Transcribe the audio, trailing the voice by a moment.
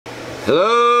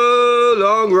Hello,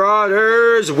 long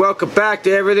roders. Welcome back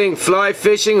to Everything Fly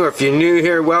Fishing, or if you're new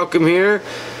here, welcome here.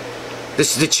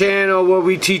 This is the channel where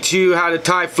we teach you how to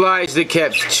tie flies that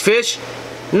catch fish,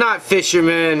 not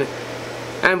fishermen.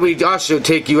 And we also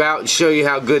take you out and show you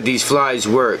how good these flies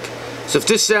work. So if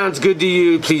this sounds good to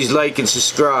you, please like and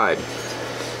subscribe.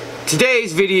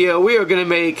 Today's video, we are going to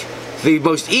make the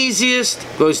most easiest,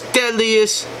 most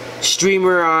deadliest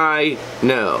streamer I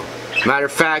know. Matter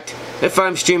of fact, if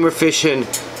I'm streamer fishing,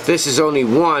 this is only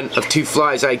one of two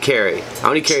flies I carry. I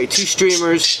only carry two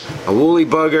streamers, a woolly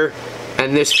bugger,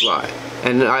 and this fly.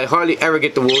 And I hardly ever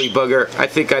get the woolly bugger. I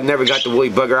think I never got the woolly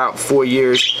bugger out in 4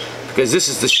 years, because this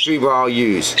is the streamer I'll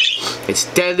use.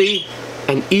 It's deadly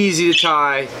and easy to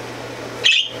tie,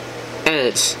 and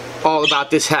it's all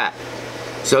about this hat.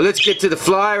 So let's get to the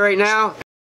fly right now.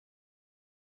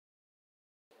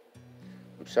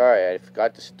 I'm sorry, I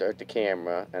forgot to start the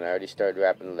camera, and I already started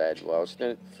wrapping the lead. Well, I was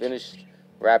finished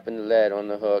wrapping the lead on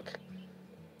the hook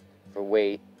for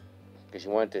weight, because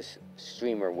you want this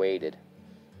streamer weighted.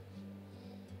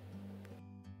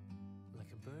 Like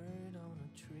a bird on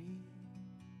a tree,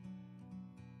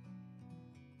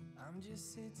 I'm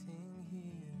just sitting here.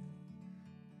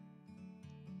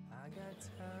 I got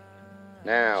time.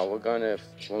 Now we're gonna,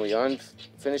 when we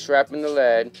finish wrapping the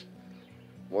lead,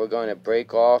 we're gonna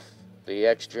break off the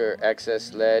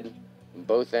excess lead on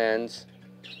both ends.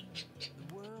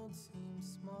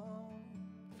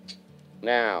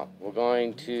 Now we're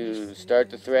going to start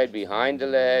the thread behind the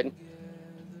lead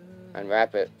and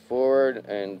wrap it forward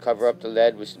and cover up the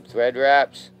lead with some thread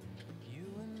wraps.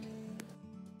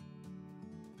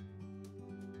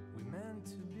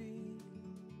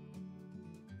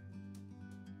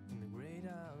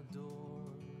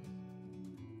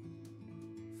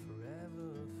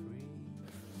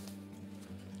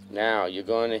 Now you're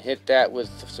going to hit that with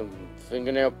some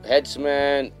fingernail head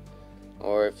cement,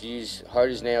 or if you use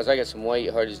hard as nails, I got some white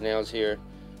hard as nails here.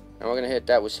 Now we're going to hit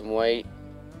that with some white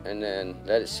and then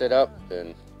let it sit up.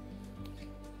 And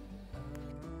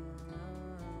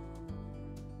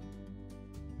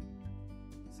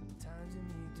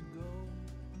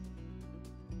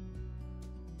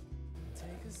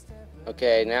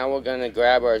okay, now we're going to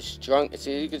grab our strung,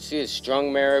 see, you can see it's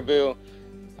strung marabou.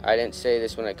 I didn't say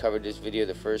this when I covered this video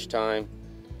the first time.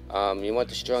 You want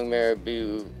the strung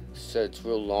marabou so it's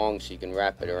real long so you can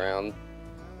wrap it around.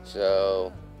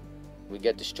 So we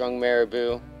get the strung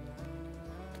marabou.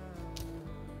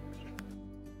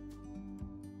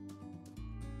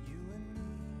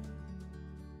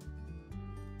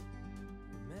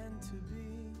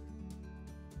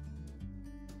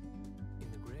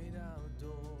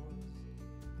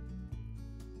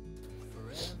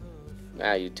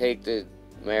 Now you take the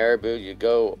marabou, you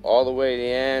go all the way to the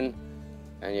end,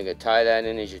 and you can tie that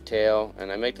in as your tail.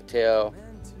 And I make the tail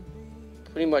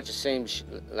pretty much the same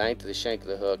length of the shank of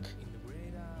the hook.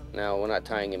 Now we're not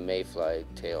tying in mayfly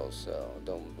tails, so it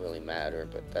don't really matter,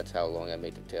 but that's how long I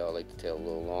make the tail. I like the tail a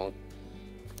little long.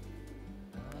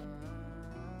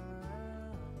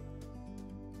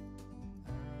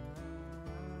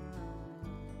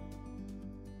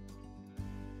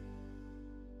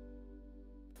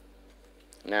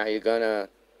 Now you're gonna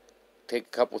take a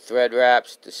couple thread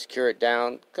wraps to secure it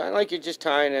down, kind of like you're just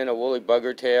tying in a woolly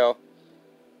bugger tail.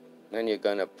 Then you're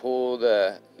gonna pull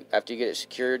after you get it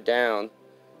secured down,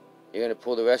 you're gonna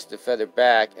pull the rest of the feather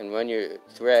back and run your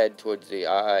thread towards the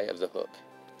eye of the hook.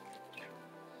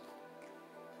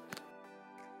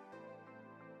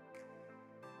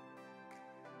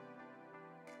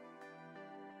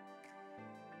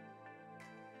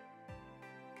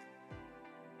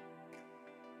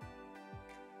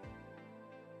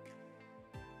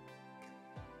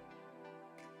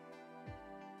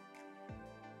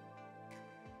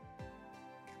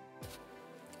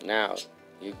 Now,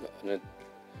 you're going to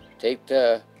take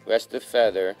the rest of the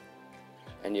feather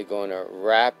and you're going to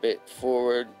wrap it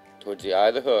forward towards the eye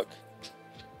of the hook,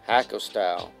 hackle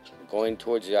style, going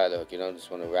towards the eye of the hook. You don't just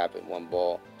want to wrap it in one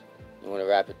ball. You want to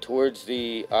wrap it towards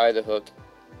the eye of the hook,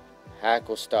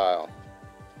 hackle style.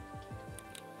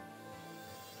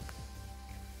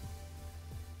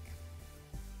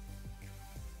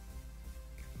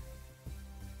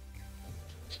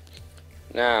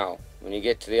 Now, when you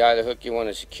get to the eye of the hook, you want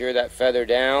to secure that feather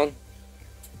down.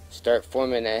 Start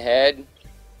forming the head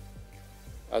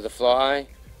of the fly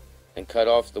and cut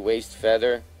off the waist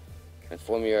feather and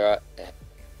form your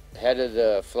head of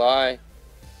the fly.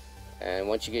 And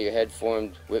once you get your head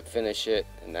formed, whip finish it,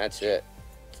 and that's it.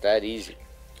 It's that easy.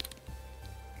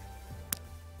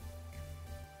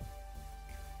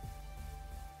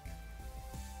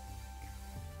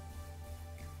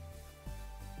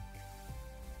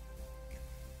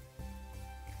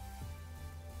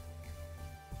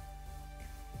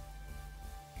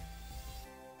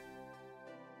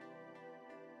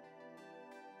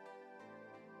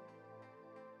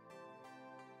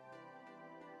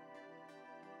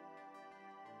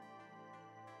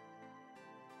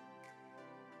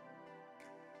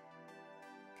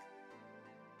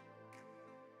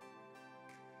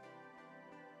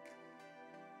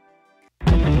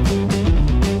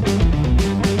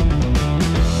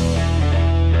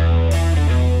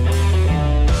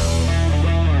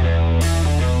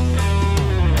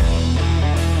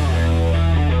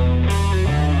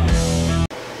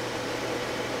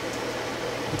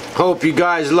 Hope you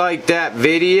guys liked that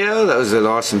video. That was an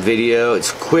awesome video.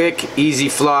 It's quick, easy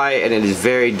fly, and it is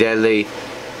very deadly.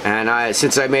 And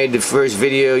since I made the first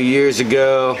video years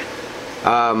ago,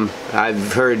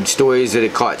 I've heard stories that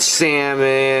it caught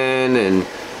salmon and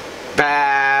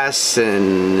bass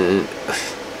and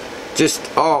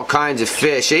just all kinds of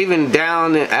fish. Even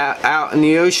down out in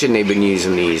the ocean they've been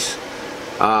using these.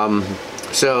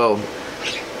 So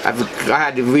I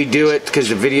had to redo it because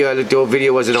the old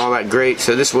video wasn't all that great.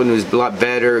 So this one was a lot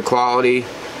better quality.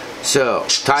 So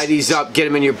tie these up, get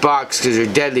them in your box because they're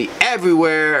deadly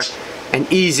everywhere and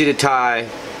easy to tie.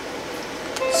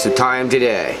 So tie them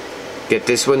today. Get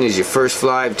this one as your first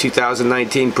fly of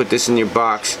 2019. Put this in your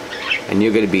box and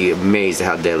you're going to be amazed at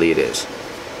how deadly it is.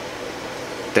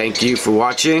 Thank you for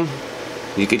watching.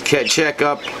 You could check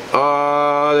up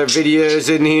other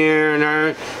videos in here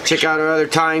and check out our other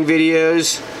tying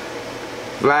videos,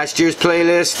 last year's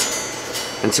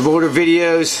playlist, and some older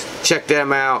videos. Check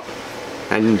them out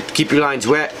and keep your lines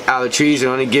wet out of the trees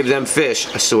and only give them fish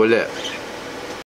a sore lip.